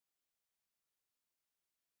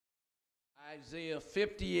Isaiah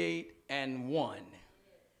 58:1.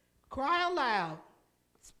 Cry aloud,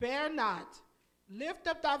 spare not, lift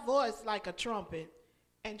up thy voice like a trumpet,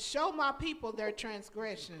 and show my people their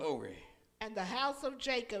transgressions, Glory. and the house of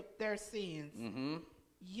Jacob their sins. Mm-hmm.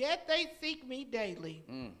 Yet they seek me daily,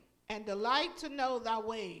 and delight to know thy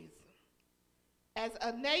ways. As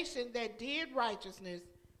a nation that did righteousness,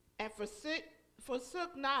 and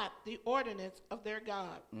forsook not the ordinance of their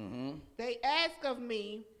God. Mm-hmm. They ask of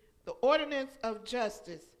me the ordinance of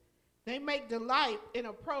justice. They make delight in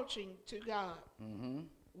approaching to God. Mm-hmm.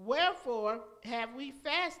 Wherefore have we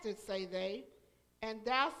fasted, say they, and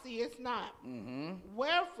thou seest not. Mm-hmm.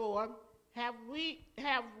 Wherefore have we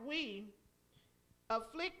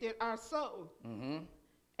afflicted our soul,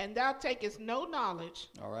 and thou takest no knowledge.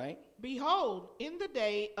 All right. Behold, in the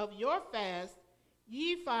day of your fast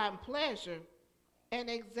ye find pleasure, and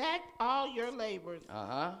exact all your labors.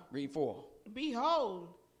 Read 4.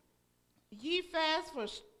 Behold, ye fast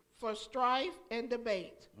for strife and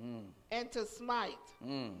debate, and to smite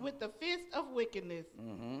with the fist of wickedness.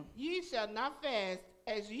 Ye shall not fast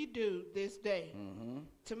as ye do this day,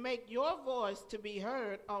 to make your voice to be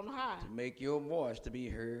heard on high. To make your voice to be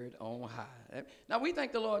heard on high. Now we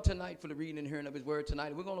thank the Lord tonight for the reading and hearing of his word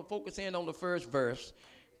tonight. We're going to focus in on the first verse.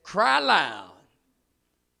 Cry loud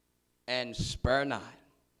and spare not.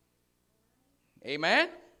 Amen?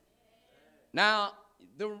 Now,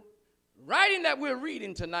 the writing that we're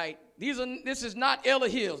reading tonight, this is not Ella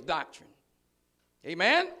Hill's doctrine.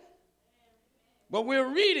 Amen? But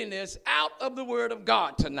we're reading this out of the word of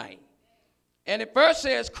God tonight. And it first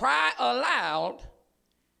says, cry aloud,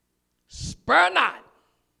 spare not.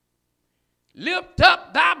 Lift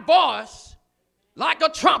up thy voice like a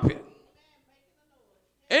trumpet.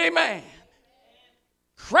 Amen.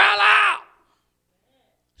 Cry loud.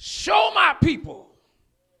 Show my people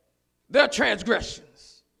their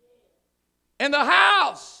transgressions, and the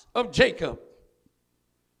house of Jacob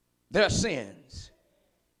their sins.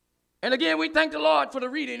 And again, we thank the Lord for the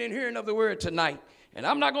reading and hearing of the word tonight. And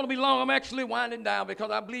I'm not going to be long. I'm actually winding down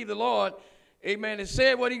because I believe the Lord, amen, has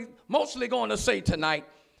said what he's mostly going to say tonight.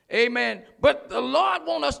 Amen. But the Lord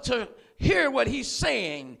wants us to hear what he's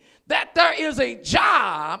saying, that there is a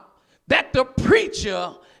job that the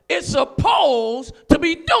preacher is supposed to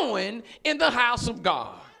be doing in the house of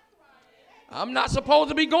God. I'm not supposed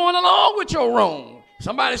to be going along with your wrong.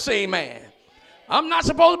 Somebody say amen. I'm not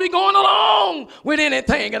supposed to be going along with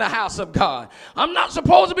anything in the house of God. I'm not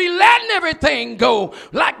supposed to be letting everything go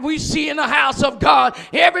like we see in the house of God.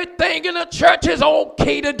 Everything in the church is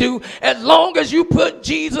okay to do as long as you put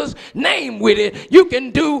Jesus' name with it. You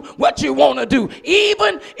can do what you want to do.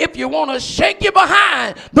 Even if you want to shake your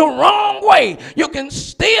behind the wrong way, you can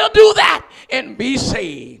still do that and be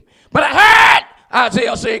saved. But I heard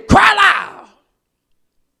Isaiah say, cry loud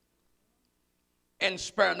and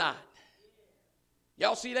spare not.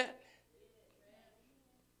 Y'all see that?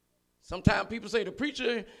 Sometimes people say the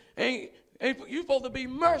preacher ain't you supposed to be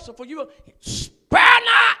merciful. You spare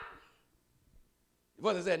not.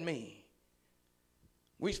 What does that mean?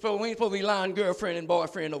 We ain't supposed to be lying girlfriend and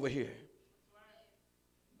boyfriend over here.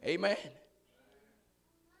 Amen.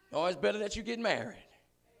 Oh, it's better that you get married.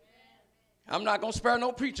 I'm not gonna spare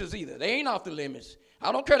no preachers either. They ain't off the limits.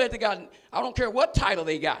 I don't care that they got. I don't care what title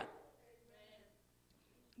they got.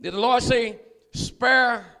 Did the Lord say,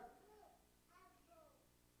 spare,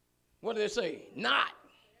 what did it say? Not.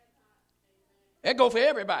 That go for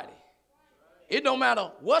everybody. It don't matter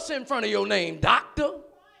what's in front of your name, doctor,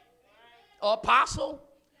 apostle,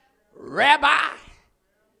 rabbi,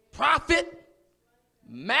 prophet,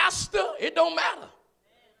 master, it don't matter.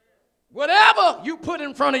 Whatever you put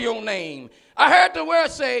in front of your name. I heard the word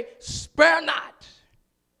say, spare not.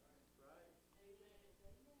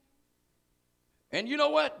 And you know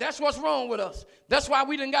what? That's what's wrong with us. That's why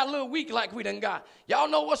we done got a little weak like we done got. Y'all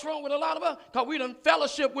know what's wrong with a lot of us? Because we done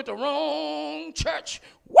fellowship with the wrong church.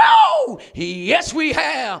 Whoa! Yes, we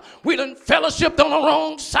have. We done fellowshipped on the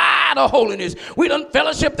wrong side of holiness. We done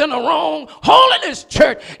fellowshipped in the wrong holiness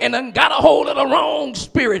church and done got a hold of the wrong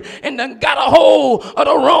spirit and done got a hold of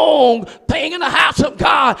the wrong thing in the house of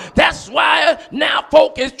God. That's why now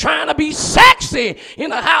folk is trying to be sexy in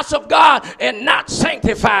the house of God and not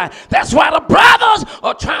sanctified. That's why the brothers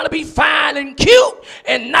are trying to be fine and cute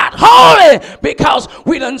and not holy because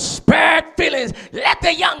we done spared feelings. Let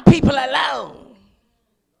the young people alone.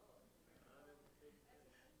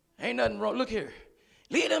 Ain't nothing wrong. Look here.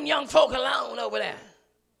 Leave them young folk alone over there.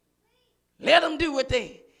 Let them do what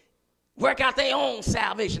they work out their own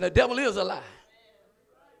salvation. The devil is a lie.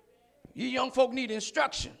 You young folk need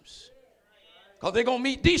instructions because they're going to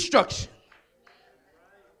meet destruction.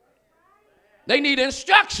 They need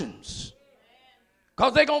instructions.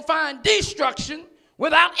 Because they're going to find destruction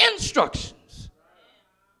without instructions.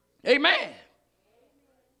 Amen.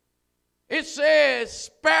 It says,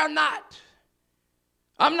 spare not.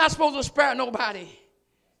 I'm not supposed to spare nobody.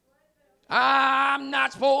 I'm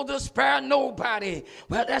not supposed to spare nobody.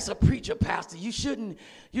 Well, that's a preacher, pastor. You shouldn't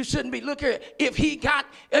be. Look here. If he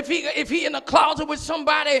in the closet with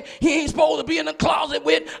somebody he ain't supposed to be in the closet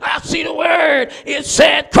with, I see the word. It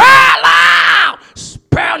said, cry loud.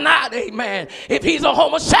 Spare not, amen. If he's a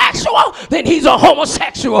homosexual, then he's a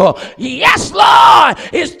homosexual. Yes, Lord,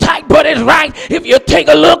 it's tight, but it's right. If you take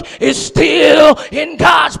a look, it's still in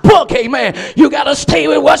God's book, amen. You got to stay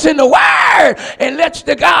with what's in the word and let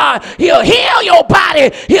the God, he'll heal your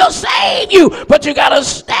body. He'll save you, but you got to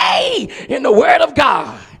stay in the word of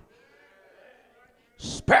God.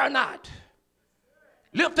 Spare not.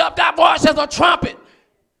 Lift up thy voice as a trumpet.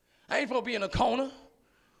 I ain't supposed to be in a corner.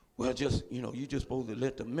 Well, just, you just supposed to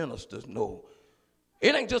let the ministers know.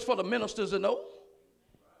 It ain't just for the ministers to know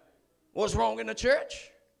what's wrong in the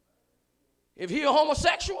church. If he a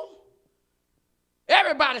homosexual,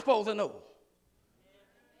 everybody's supposed to know.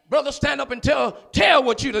 Brother, stand up and tell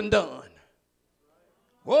what you done.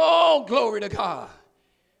 Oh, glory to God.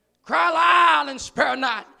 Cry loud and spare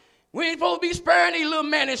not. We ain't supposed to be sparing these little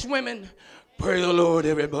mannish women. Praise the Lord,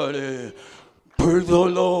 everybody. Praise the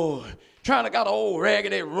Lord. Trying to got an old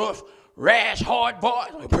raggedy, rough, rash, hard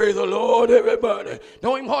voice. Praise the Lord, everybody.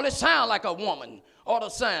 Don't even hardly sound like a woman ought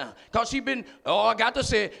to sound. Because she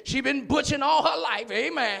been butching all her life.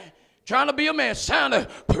 Amen. Trying to be a man. Sounding,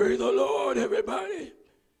 praise the Lord, everybody.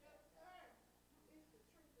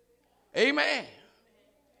 Amen.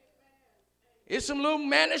 It's some little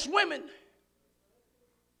mannish women.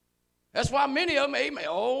 That's why many of them, amen.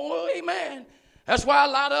 Oh, amen. That's why a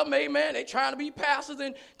lot of them, amen, they trying to be pastors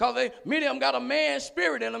because many of them got a man's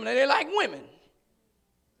spirit in them and they like women.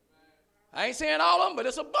 I ain't saying all of them, but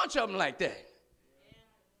it's a bunch of them like that.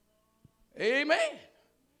 Amen.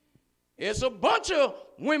 It's a bunch of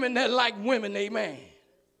women that like women, amen.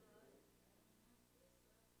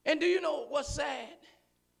 And do you know what's sad?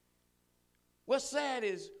 What's sad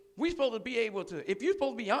is we're supposed to be able to, if you're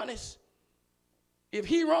supposed to be honest, if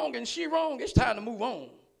he wrong and she wrong, it's time to move on.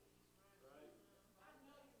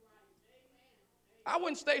 I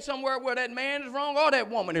wouldn't stay somewhere where that man is wrong or that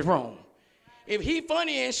woman is wrong. If he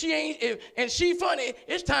funny and she ain't, and she funny,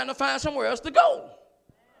 it's time to find somewhere else to go.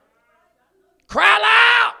 Cry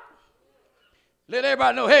loud. Let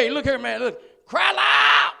everybody know, hey, look here, man, look. Cry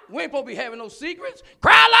loud. We ain't supposed to be having no secrets.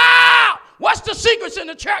 Cry loud. What's the secrets in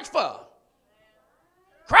the church for?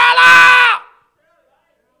 Cry loud.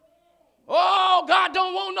 Oh, God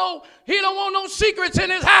he don't want no secrets in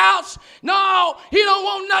his house. No, he don't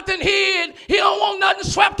want nothing hid. He don't want nothing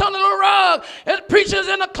swept under the rug. His preacher's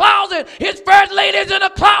in the closet. His first lady's in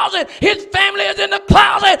the closet. His family is in the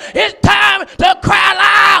closet. It's time to cry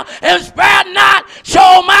loud and spare not.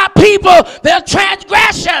 Show my people their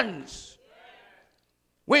transgressions.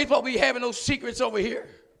 We ain't supposed to be having no secrets over here.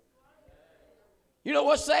 You know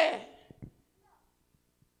what's sad?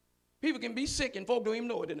 People can be sick and folk don't even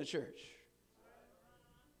know it in the church.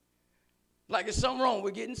 Like there's something wrong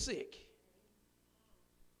with getting sick.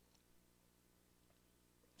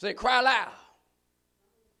 Say, cry loud.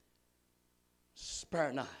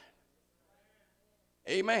 Spare not.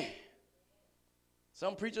 Amen.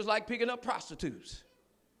 Some preachers like picking up prostitutes.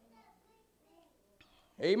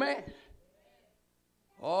 Amen.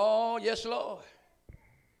 Oh, yes, Lord.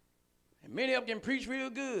 And many of them can preach real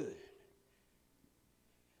good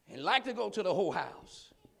and like to go to the whole house.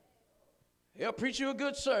 He'll preach you a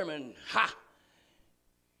good sermon. Ha.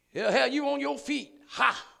 He'll have you on your feet.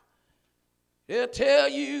 Ha. He'll tell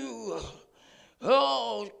you,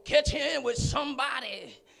 oh, catch him with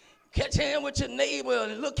somebody. Catch him with your neighbor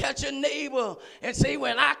and look at your neighbor and say,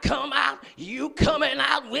 when I come out, you coming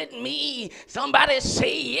out with me. Somebody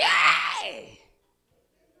say, yeah.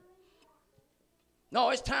 No,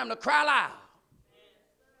 it's time to cry loud.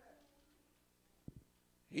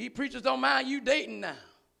 He preachers don't mind you dating now.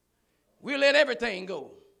 We'll let everything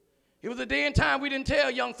go. It was a day and time we didn't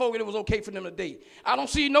tell young folk it was okay for them to date. I don't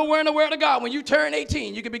see nowhere in the word of God when you turn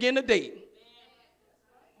 18, you can begin to date.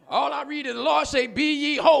 All I read is the Lord say, be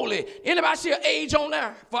ye holy. Anybody see an age on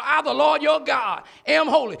there? For I, the Lord your God, am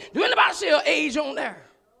holy. Do anybody see an age on there?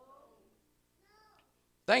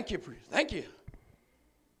 Thank you, priest. Thank you.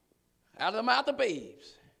 Out of the mouth of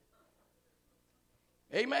babes.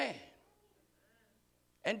 Amen.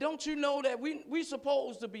 And don't you know that we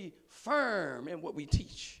supposed to be firm in what we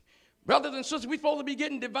teach? Brothers and sisters, we're supposed to be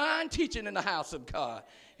getting divine teaching in the house of God.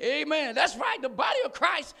 Amen. That's right. The body of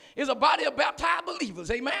Christ is a body of baptized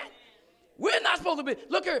believers. Amen. We're not supposed to be.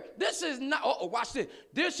 Look here, this is not, watch this.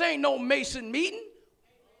 This ain't no Mason meeting.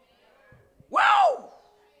 Whoa!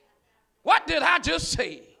 What did I just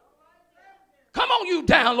say? Come on, you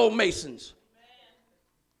down low Masons.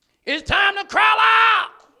 It's time to cry out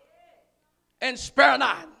and spare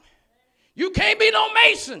not. You can't be no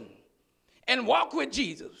Mason and walk with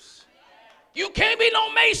Jesus. You can't be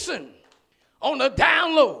no Mason on the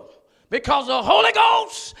down low, because the Holy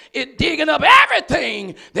Ghost is digging up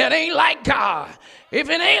everything that ain't like God. If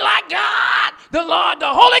it ain't like God, the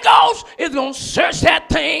Holy Ghost is going to search that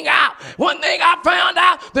thing out. One thing I found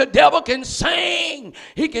out, the devil can sing,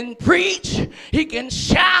 he can preach, he can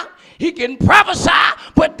shout, he can prophesy,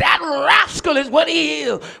 but that rascal is what he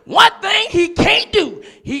is. One thing he can't do,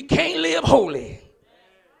 he can't live holy.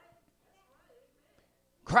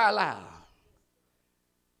 Cry loud.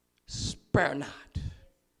 Spare not.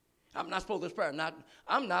 I'm not supposed to spare.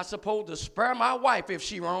 I'm not supposed to spare my wife if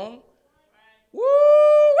she wrong.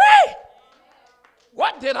 Woo-wee!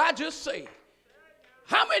 What did I just say?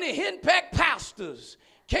 How many henpecked pastors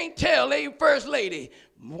can't tell their first lady,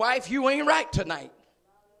 wife, you ain't right tonight?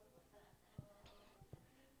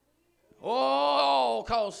 Oh,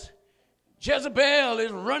 because Jezebel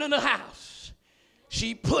is running the house.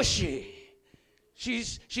 She pushy.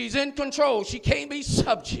 She's in control. She can't be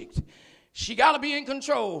subject. She got to be in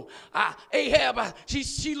control. Ahab,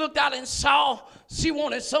 she looked out and saw she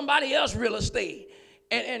wanted somebody else real estate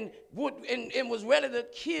and was ready to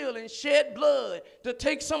kill and shed blood to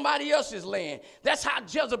take somebody else's land. That's how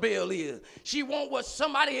Jezebel is. She want what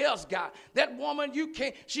somebody else got. That woman,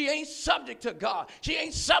 she ain't subject to God. She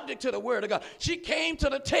ain't subject to the word of God. She came to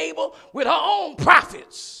the table with her own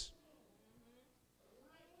prophets.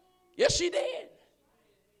 Yes, she did.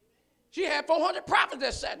 She had 400 prophets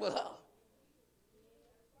that sat with her.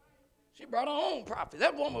 She brought her own prophet.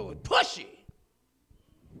 That woman was pushy.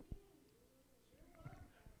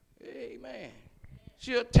 Amen.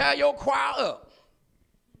 She'll tear your choir up.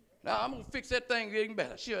 Now, I'm going to fix that thing getting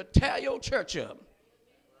better. She'll tear your church up.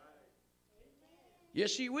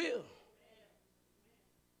 Yes, she will.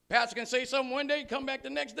 Pastor can say something one day, come back the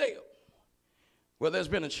next day. Well, there's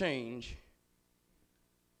been a change.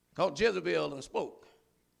 Called Jezebel and spoke.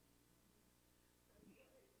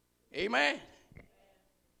 Amen.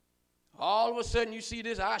 All of a sudden, you see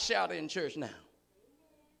this, I shout in church now.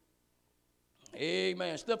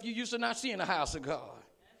 Amen. Stuff you used to not see in the house of God.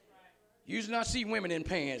 You used to not see women in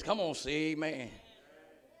pants. Come on, say amen.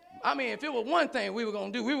 I mean, if it was one thing we were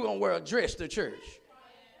going to do, we were going to wear a dress to church.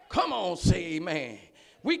 Come on, say amen.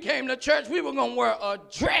 We came to church, we were going to wear a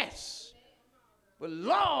dress. But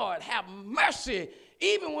Lord, have mercy.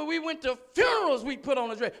 Even when we went to funerals, we put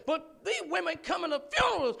on a dress. But these women coming to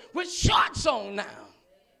funerals with shorts on now.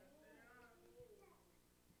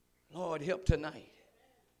 Lord, help tonight.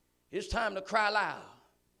 It's time to cry loud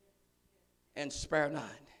and spare not.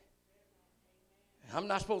 I'm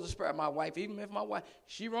not supposed to spare my wife, even if my wife,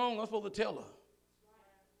 she wrong, I'm supposed to tell her.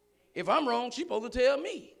 If I'm wrong, she's supposed to tell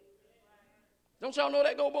me. Don't y'all know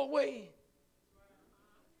that go both ways?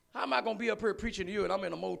 How am I going to be up here preaching to you and I'm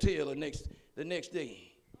in a motel the next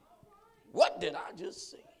day? What did I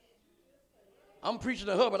just say? I'm preaching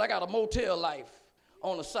to her, but I got a motel life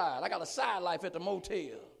on the side. I got a side life at the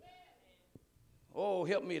motel. Oh,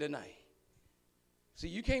 help me tonight. See,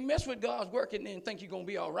 you can't mess with God's work and then think you're going to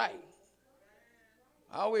be all right.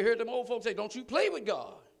 I always heard them old folks say, don't you play with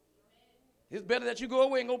God. It's better that you go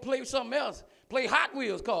away and go play with something else. Play Hot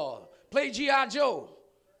Wheels cars. Play G.I. Joe.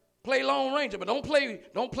 Play Lone Ranger, but don't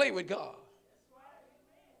play with God.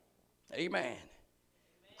 Amen.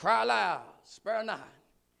 Cry loud, spare not.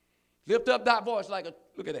 Lift up thy voice like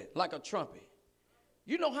a trumpet.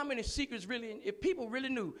 You know how many secrets really, if people really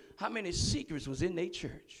knew how many secrets was in their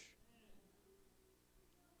church.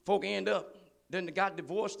 Folk end up, then they got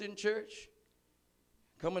divorced in church,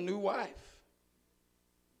 come a new wife.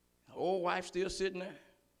 The old wife still sitting there.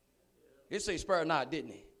 It say spare not,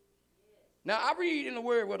 didn't it? Now, I read in the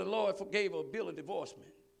word where the Lord forgave a bill of divorcement.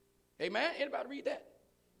 Amen? Anybody read that?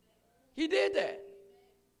 He did that.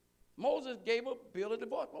 Moses gave a bill of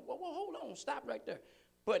divorce. Well, hold on. Stop right there.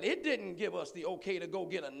 But it didn't give us the okay to go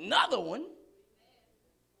get another one.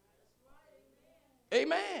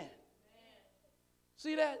 Amen.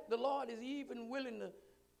 See that? The Lord is even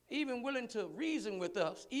willing to reason with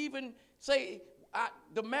us. Even say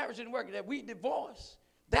the marriage didn't work, that we divorce.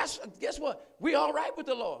 Guess what? We all right with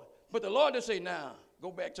the Lord. But the Lord didn't say, now,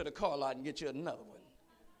 go back to the car lot and get you another one.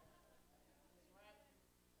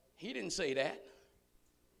 He didn't say that.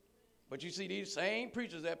 But you see these same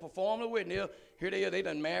preachers that perform the wedding, here they are, they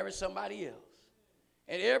done married somebody else.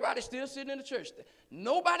 And everybody's still sitting in the church.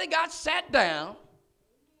 Nobody got sat down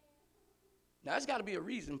Now, there's got to be a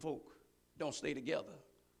reason folk don't stay together.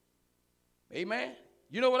 Amen?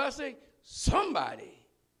 You know what I say? Somebody,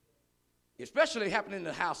 especially happening in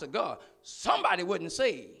the house of God, somebody wasn't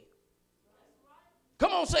saved.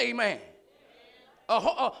 Come on, say amen.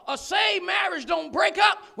 A saved marriage don't break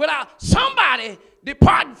up without somebody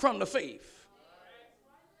departing from the faith.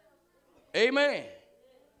 Amen.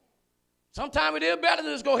 Sometimes it is better to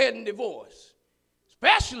just go ahead and divorce,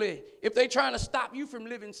 especially if they're trying to stop you from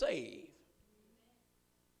living saved.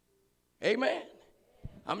 Amen.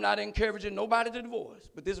 I'm not encouraging nobody to divorce,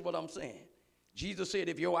 but this is what I'm saying. Jesus said,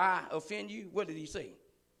 if your eye offend you, what did he say?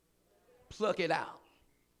 Pluck it out.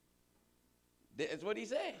 That's what he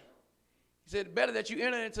said. He said, better that you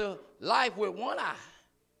enter into life with one eye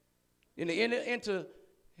than to enter into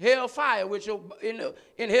hellfire with your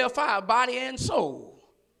in hellfire, body and soul.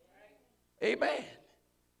 Amen.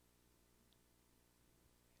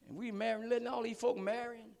 And we marrying, letting all these folk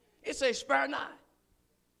marrying. It says, spare not.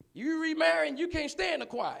 You remarrying, you can't stay in the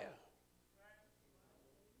choir.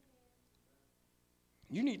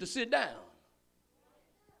 You need to sit down.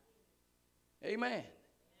 Amen.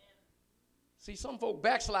 See, some folk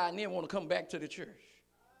backslide and then want to come back to the church.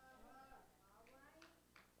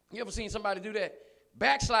 You ever seen somebody do that?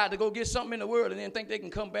 Backslide to go get something in the world and then think they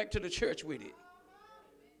can come back to the church with it.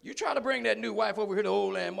 You try to bring that new wife over here to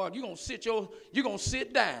Old Landmark, you're gonna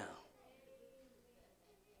sit down.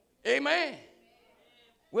 Amen.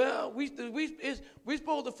 Well, we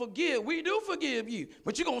supposed to forgive. We do forgive you,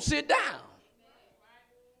 but you're going to sit down.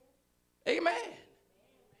 Amen.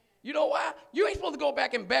 You know why? You ain't supposed to go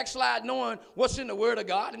back and backslide knowing what's in the Word of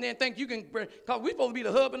God and then think you can, because we're supposed to be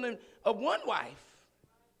the husband of one wife.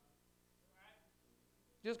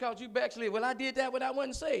 Just because you backslid, well, I did that when I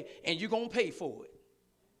wasn't saved, and you're going to pay for it.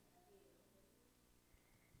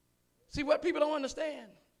 See, what people don't understand,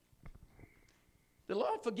 the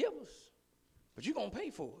Lord forgive us, but you're going to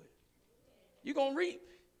pay for it. You're going to reap.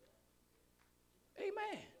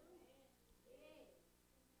 Amen.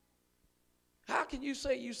 How can you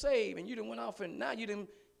say you saved and you done went off and now you done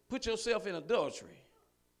put yourself in adultery?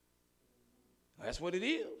 That's what it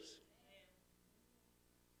is.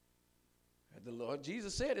 The Lord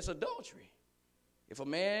Jesus said it's adultery. If a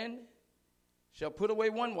man shall put away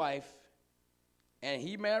one wife and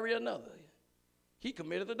he marry another, he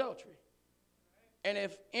committed adultery. And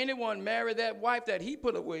if anyone marry that wife that he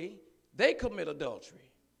put away, they commit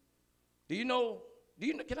adultery. Do you know,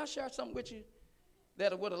 can I share something with you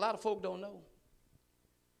that what a lot of folk don't know?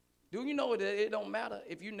 Do you know that it don't matter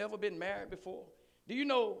if you've never been married before? Do you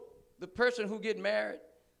know the person who get married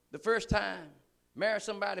the first time, marry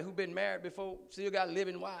somebody who been married before, still got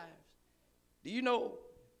living wives? Do you know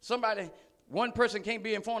one person can't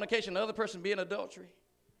be in fornication, the other person be in adultery?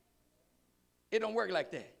 It don't work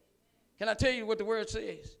like that. Can I tell you what the word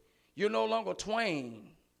says? You're no longer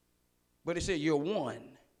twain, but it said you're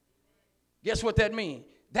one. Guess what that means?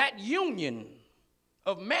 That union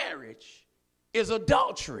of marriage is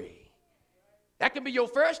adultery. That could be your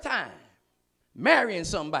first time marrying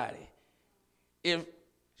somebody. If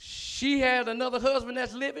she had another husband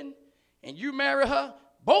that's living and you marry her,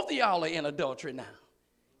 both of y'all are in adultery now.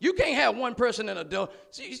 You can't have one person in adultery.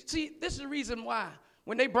 See, this is the reason why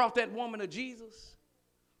when they brought that woman to Jesus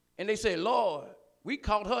and they said, Lord, we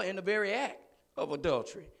caught her in the very act of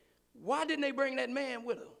adultery. Why didn't they bring that man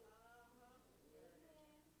with her?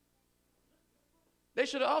 They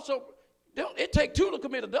should have also, it take two to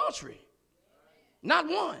commit adultery. Not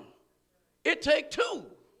one. It take two.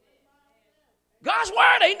 God's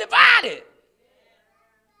word ain't divided.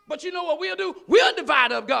 But you know what we'll do? We'll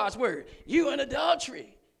divide up God's word. You in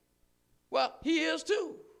adultery. Well, he is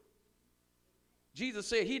too. Jesus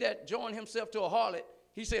said he that joined himself to a harlot,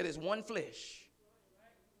 he said is one flesh.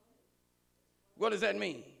 What does that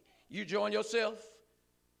mean? You join yourself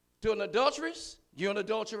to an adulteress, you're an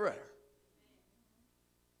adulterer.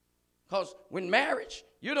 Because when marriage,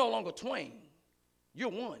 you're no longer twain. You're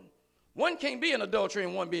one. One can't be in adultery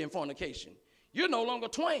and one be in fornication. You're no longer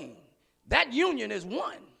twain. That union is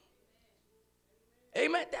one.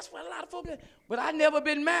 Amen. That's what a lot of folks do. But I never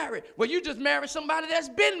been married. Well, you just married somebody that's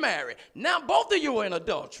been married. Now both of you are in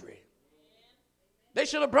adultery. They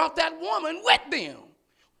should have brought that woman with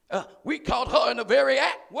them. We caught her in the very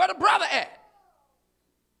act. Where the brother at?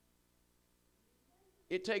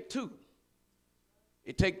 It take two.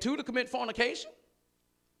 It take two to commit fornication.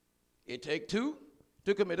 It take two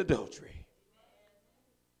to commit adultery.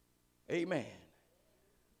 Amen.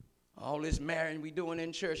 All this marrying we doing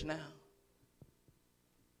in church now.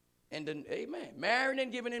 And then, amen, marrying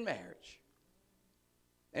and giving in marriage.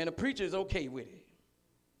 And the preacher is okay with it.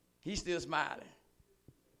 He's still smiling.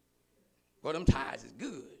 Well, them tithes is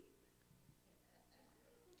good.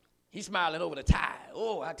 He's smiling over the tithe.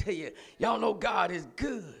 Oh, I tell you, y'all know God is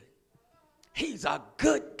good. He's a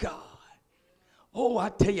good God. Oh, I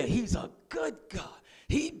tell you, he's a good God.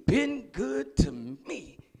 He been good to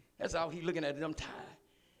me. That's how he looking at them tithe.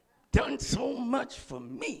 Done so much for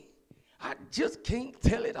me. I just can't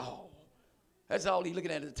tell it all. That's all he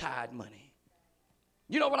looking at is tithe money.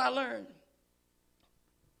 You know what I learned?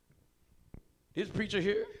 This preacher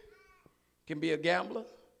here can be a gambler.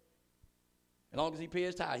 As long as he pays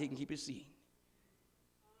his tithe, he can keep his seed.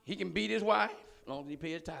 He can beat his wife. As long as he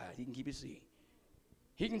pays his tithe, he can keep his seed.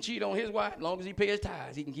 He can cheat on his wife. As long as he pays his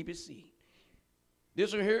tithes, he can keep his seed.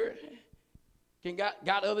 This one here can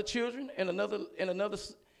got other children and another.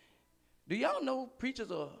 Do y'all know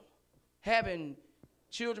preachers are having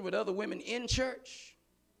children with other women in church?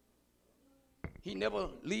 He never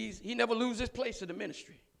loses his place in the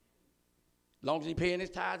ministry. As long as he's paying his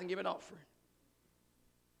tithes and giving offering.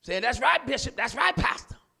 Saying, that's right, bishop, that's right,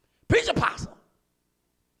 pastor. Preach apostle.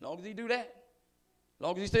 As long as he do that, as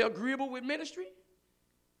long as he stay agreeable with ministry,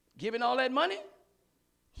 giving all that money,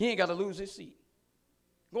 he ain't got to lose his seat.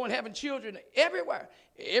 Going having children everywhere.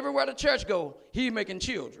 Everywhere the church go, he's making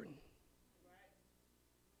children.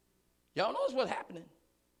 Y'all notice what's happening?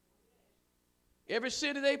 Every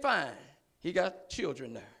city they find, he got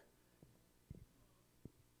children there.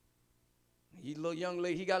 He little young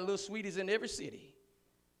lady, he got little sweeties in every city.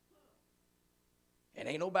 And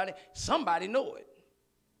ain't nobody, somebody know it.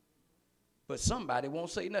 But somebody won't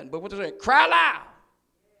say nothing. But what they say, cry loud.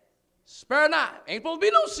 Spare not. Ain't supposed to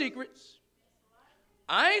be no secrets.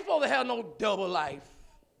 I ain't supposed to have no double life.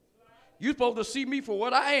 You supposed to see me for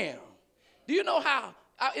what I am. Do you know how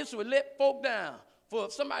I used to let folk down for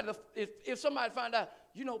somebody to, if somebody find out,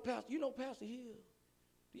 Pastor Hill,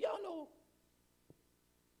 do y'all know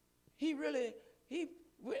he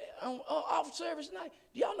off service night,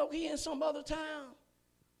 do y'all know he in some other town?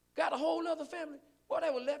 Got a whole other family. Boy, they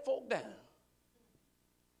would let folk down.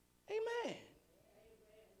 Amen.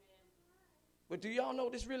 But do y'all know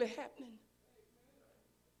this really happening?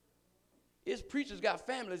 His preachers got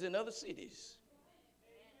families in other cities.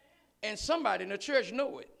 And somebody in the church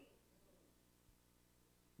know it.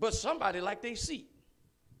 But somebody like they seat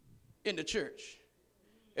in the church.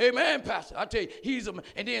 Amen, pastor. I tell you, he's a man.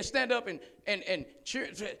 And then stand up and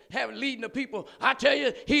church, leading the people. I tell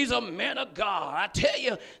you, he's a man of God. I tell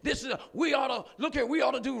you, we ought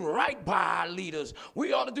to do right by our leaders.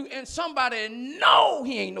 We ought to do, and somebody know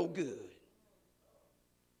he ain't no good.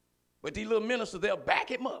 But these little ministers, they'll back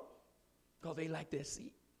him up because they like their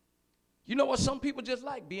seat. You know what some people just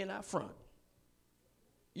like? Being out front.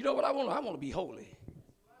 You know what I want? I want to be holy.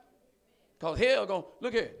 Because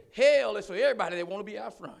hell is for everybody that want to be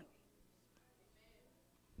out front.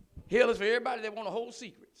 Hell is for everybody that want to hold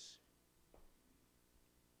secrets.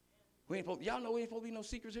 Y'all know we ain't supposed to be no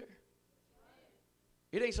secrets here.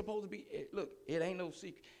 It ain't supposed to be, it ain't no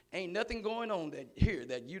secret. Ain't nothing going on here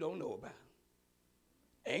that you don't know about.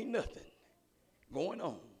 Ain't nothing going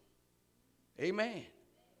on. Amen.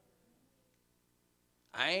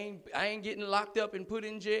 I ain't getting locked up and put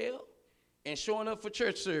in jail and showing up for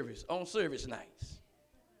church service on service nights.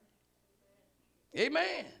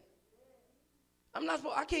 Amen.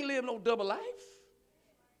 I can't live no double life.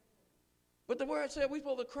 But the word said we're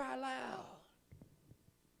supposed to cry loud.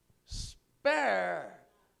 Spare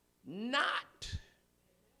not.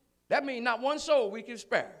 That means not one soul we can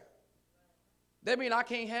spare. That means I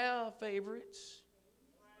can't have favorites.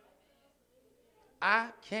 I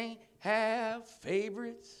can't have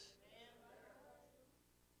favorites.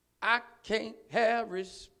 I can't have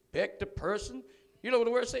respect a person. You know what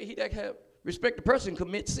the word say? He that have respect a person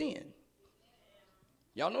commits sin.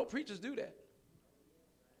 Y'all know preachers do that.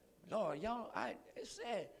 Lord, it's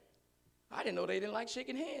sad. I didn't know they didn't like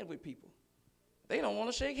shaking hands with people. They don't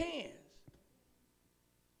want to shake hands.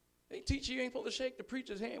 They teach you ain't supposed to shake the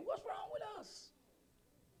preacher's hand. What's wrong with us?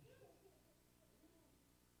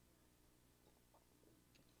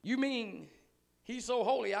 You mean he's so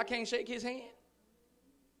holy I can't shake his hand?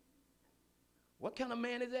 What kind of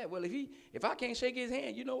man is that? Well, if I can't shake his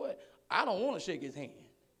hand, you know what? I don't want to shake his hand.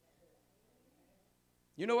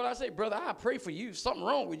 You know what I say? Brother, I pray for you. Something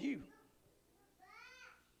wrong with you.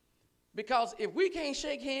 Because if we can't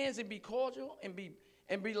shake hands and be cordial and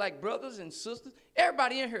be like brothers and sisters,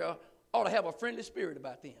 everybody in here ought to have a friendly spirit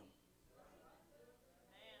about them.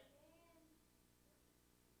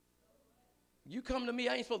 You come to me,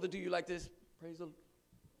 I ain't supposed to do you like this. Praise the Lord.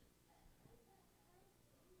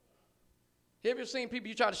 Have you ever seen people,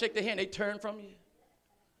 you try to shake their hand, they turn from you?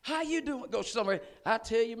 How you doing? Go somewhere. I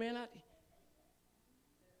tell you, man,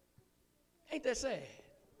 ain't that sad?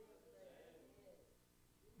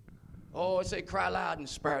 Oh, it say cry loud and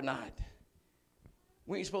spare not.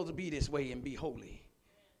 We ain't supposed to be this way and be holy.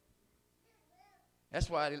 That's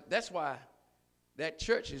why that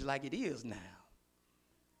church is like it is now.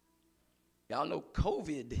 Y'all know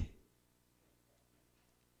COVID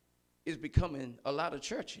is becoming a lot of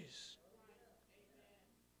churches.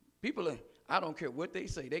 People, I don't care what they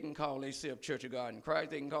say. They can call themselves Church of God in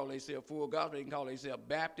Christ. They can call themselves Full Gospel. They can call themselves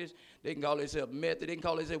Baptist. They can call themselves Methodist. They can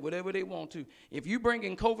call themselves whatever they want to. If you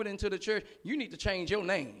bringing COVID into the church, you need to change your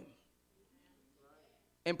name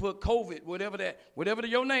and put COVID, whatever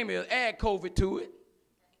your name is, add COVID to it.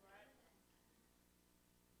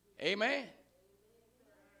 Amen.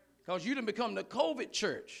 Because you done become the COVID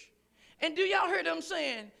church. And do y'all hear them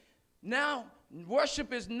saying, now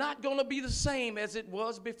worship is not going to be the same as it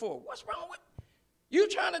was before? What's wrong with you?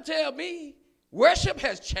 Trying to tell me worship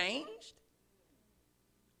has changed?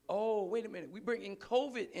 Oh, wait a minute. We bringing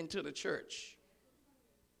COVID into the church.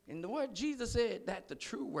 And the word Jesus said that the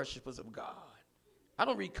true worshipers of God. I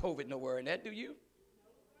don't read COVID nowhere in that, do you?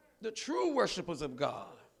 The true worshipers of God.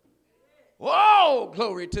 Whoa,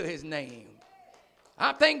 glory to his name.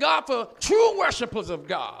 I thank God for true worshipers of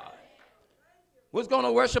God. Who's going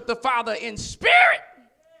to worship the Father in spirit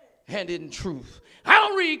and in truth. I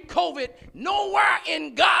don't read COVID nowhere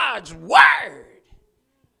in God's word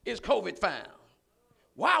is COVID found.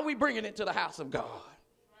 Why are we bringing it to the house of God?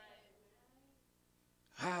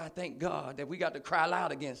 I thank God that we got to cry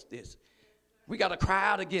loud against this. We got to cry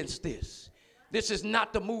out against this. This is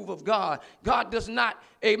not the move of God. God does not,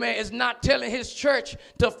 amen, is not telling his church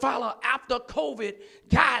to follow after COVID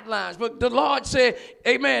guidelines. But the Lord said,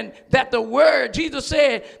 amen, that the word, Jesus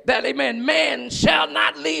said that, amen, man shall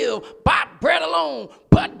not live by bread alone,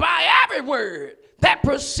 but by every word that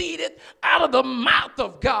proceeded out of the mouth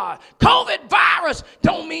of God. COVID virus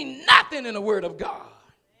don't mean nothing in the word of God.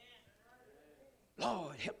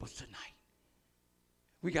 Lord, help us tonight.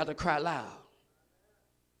 We got to cry loud.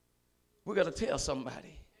 We got to tell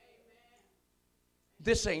somebody,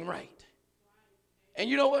 this ain't right. And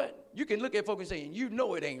you know what? You can look at folks and say, you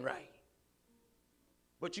know it ain't right.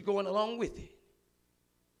 But you're going along with it.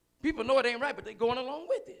 People know it ain't right, but they're going along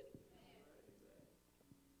with it.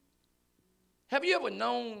 Have you ever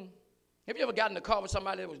gotten in a car with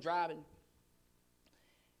somebody that was driving?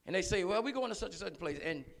 And they say, well, we're going to such and such place.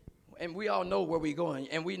 And we all know where we're going.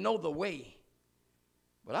 And we know the way.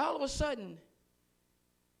 But all of a sudden,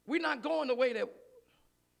 we're not going the way that.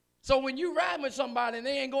 So when you ride with somebody and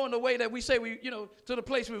they ain't going the way that we say to the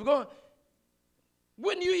place we were going,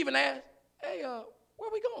 wouldn't you even ask, hey, where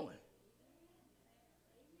are we going?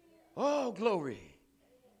 Oh, glory.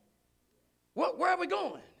 Where are we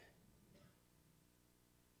going?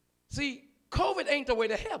 See, COVID ain't the way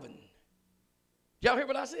to heaven. Y'all hear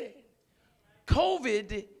what I said?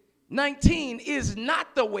 COVID-19 is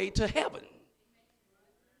not the way to heaven.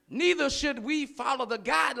 Neither should we follow the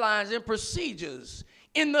guidelines and procedures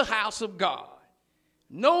in the house of God.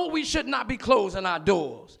 No, we should not be closing our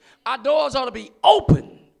doors. Our doors ought to be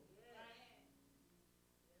open.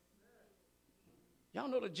 Y'all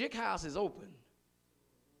know the Jick house is open.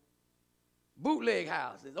 Bootleg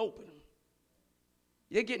house is open.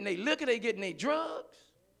 They're getting their liquor, they're getting their drugs.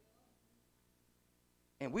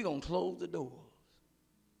 And we're going to close the doors.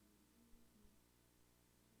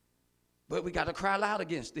 But we got to cry loud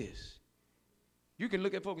against this. You can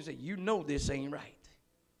look at folks and say, you know this ain't right.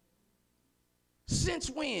 Since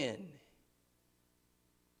when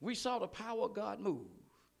we saw the power of God move?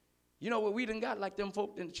 You know what we done got like them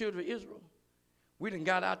folk in the children of Israel? We done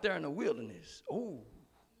got out there in the wilderness. Oh,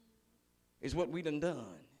 is what we done.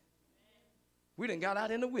 We done got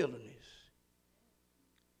out in the wilderness.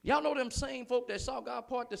 Y'all know them same folk that saw God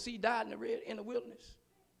part the sea died in the wilderness?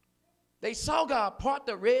 They saw God part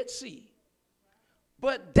the Red Sea,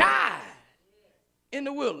 but died in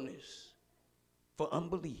the wilderness for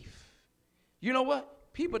unbelief. You know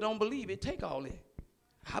what? People don't believe it. Take all that.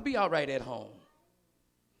 I'll be all right at home.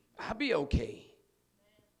 I'll be okay.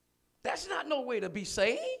 That's not no way to be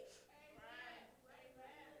saved.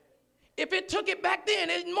 If it took it back then,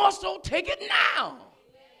 it must so take it now.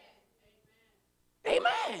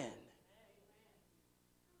 Amen.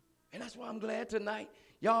 And that's why I'm glad tonight.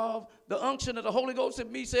 Y'all, the unction of the Holy Ghost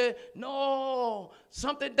in me said, no,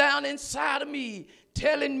 something down inside of me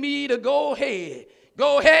telling me to go ahead.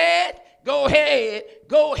 Go ahead, go ahead,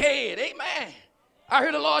 go ahead. Amen. I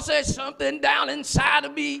heard the Lord say something down inside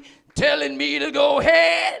of me telling me to go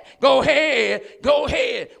ahead, go ahead, go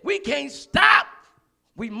ahead. We can't stop.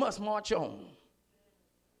 We must march on.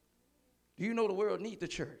 Do you know the world needs the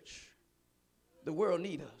church? The world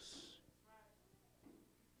needs us.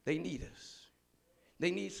 They need us.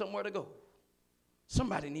 They need somewhere to go,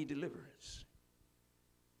 Somebody need deliverance.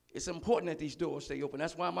 It's important that these doors stay open.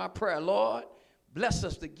 That's why my prayer, Lord, bless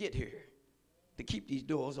us to get here, to keep these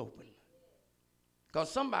doors open. Because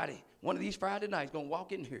somebody, one of these Friday nights, going to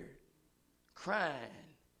walk in here crying,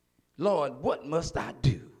 Lord, what must I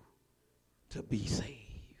do to be saved?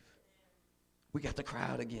 We got to cry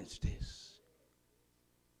out against this.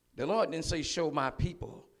 The Lord didn't say, show my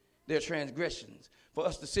people their transgressions, for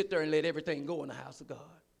us to sit there and let everything go in the house of God.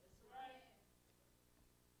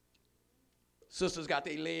 Sisters got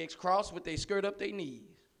their legs crossed with their skirt up their knees.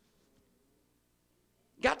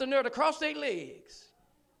 Got the nerve to cross their legs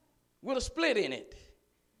with a split in it.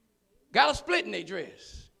 Got a split in their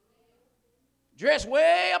dress. Dress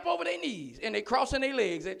way up over their knees, and they crossing their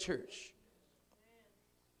legs at church.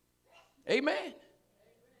 Amen.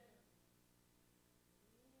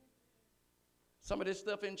 Some of this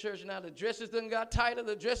stuff in church now, the dresses done got tighter,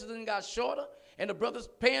 the dresses done got shorter, and the brothers'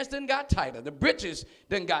 pants done got tighter. The breeches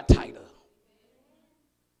done got tighter.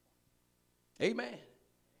 Amen.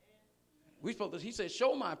 We supposed to, he said,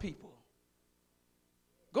 show my people.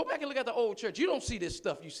 Go back and look at the old church. You don't see this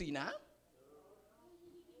stuff you see now.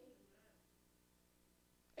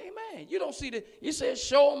 Amen. You don't see that. He said,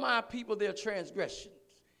 show my people their transgressions.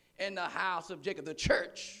 In the house of Jacob, the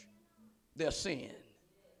church, their sin.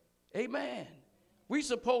 Amen. We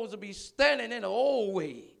supposed to be standing in the old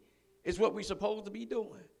way is what we supposed to be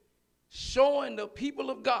doing. Showing the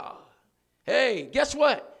people of God. Hey, guess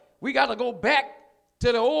what? We got to go back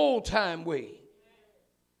to the old time way.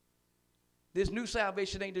 This new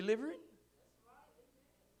salvation ain't delivering.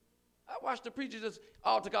 I watched the preacher just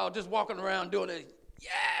altar call, just walking around doing it.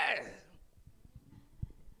 Yeah.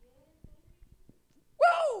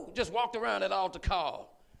 Woo! Just walked around that altar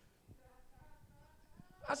call.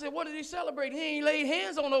 I said, what did he celebrate? He ain't laid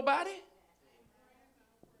hands on nobody.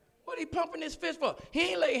 What he pumping his fist for?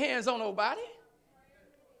 He ain't laid hands on nobody.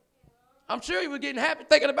 I'm sure he was getting happy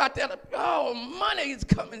thinking about that. Oh, money is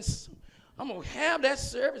coming soon. I'm going to have that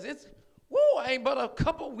service. It's, I ain't but a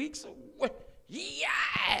couple weeks away.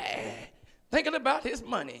 Yeah. Thinking about his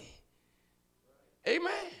money.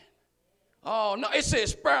 Amen. Oh, no, it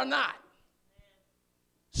says spare not.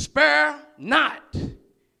 Spare not.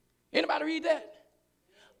 Anybody read that?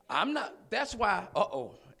 I'm not. That's why,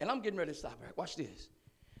 and I'm getting ready to stop here. Watch this.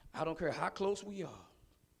 I don't care how close we are.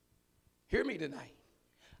 Hear me tonight.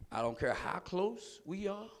 I don't care how close we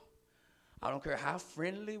are. I don't care how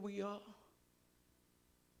friendly we are.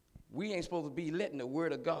 We ain't supposed to be letting the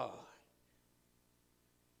word of God,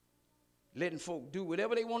 letting folk do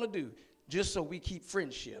whatever they want to do just so we keep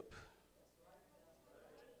friendship.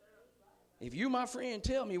 If you, my friend,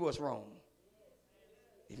 tell me what's wrong.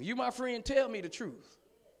 If you, my friend, tell me the truth.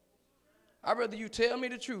 I'd rather you tell me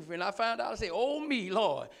the truth and I find out and say, oh, me,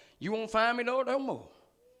 Lord, you won't find me no more.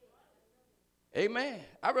 Amen.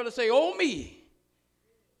 I'd rather say, oh, me,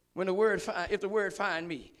 when if the word find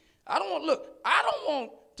me. I don't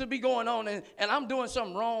want to be going on and I'm doing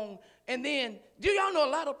something wrong. And then, do y'all know a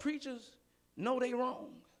lot of preachers know they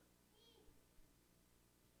wrong?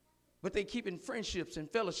 But they keeping friendships and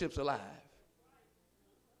fellowships alive.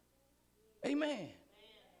 Amen.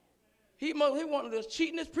 He one of the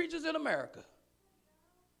cheatingest preachers in America.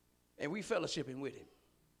 And we fellowshipping with him.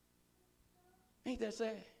 Ain't that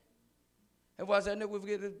sad? And why I never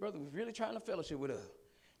forget this brother was really trying to fellowship with us.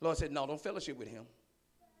 Lord said, no, don't fellowship with him.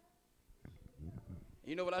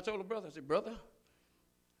 You know what I told the brother? I said, brother,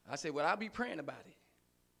 well, I'll be praying about it.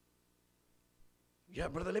 Yeah,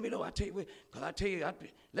 brother, let me know.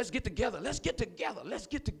 Let's get together. Let's get together. Let's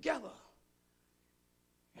get together.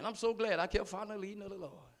 And I'm so glad I kept following the leading of the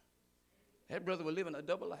Lord. That brother was living a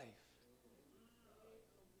double life.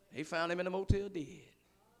 They found him in a motel dead.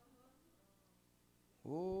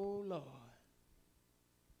 Oh, Lord.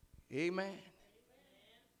 Amen.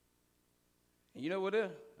 And you know what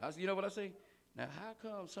I say? Now, how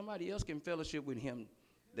come somebody else can fellowship with him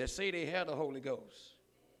that say they have the Holy Ghost?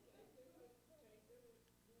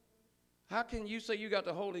 How can you say you got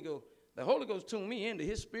the Holy Ghost? The Holy Ghost tuned me into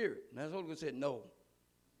his spirit. And the Holy Ghost said no.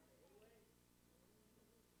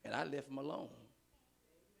 And I left him alone.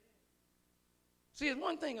 See, there's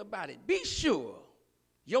one thing about it. Be sure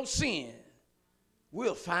your sin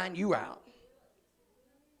will find you out.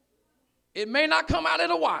 It may not come out in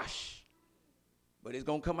a wash, but it's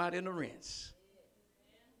going to come out in a rinse.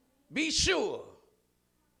 Be sure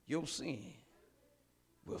your sin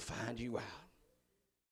will find you out.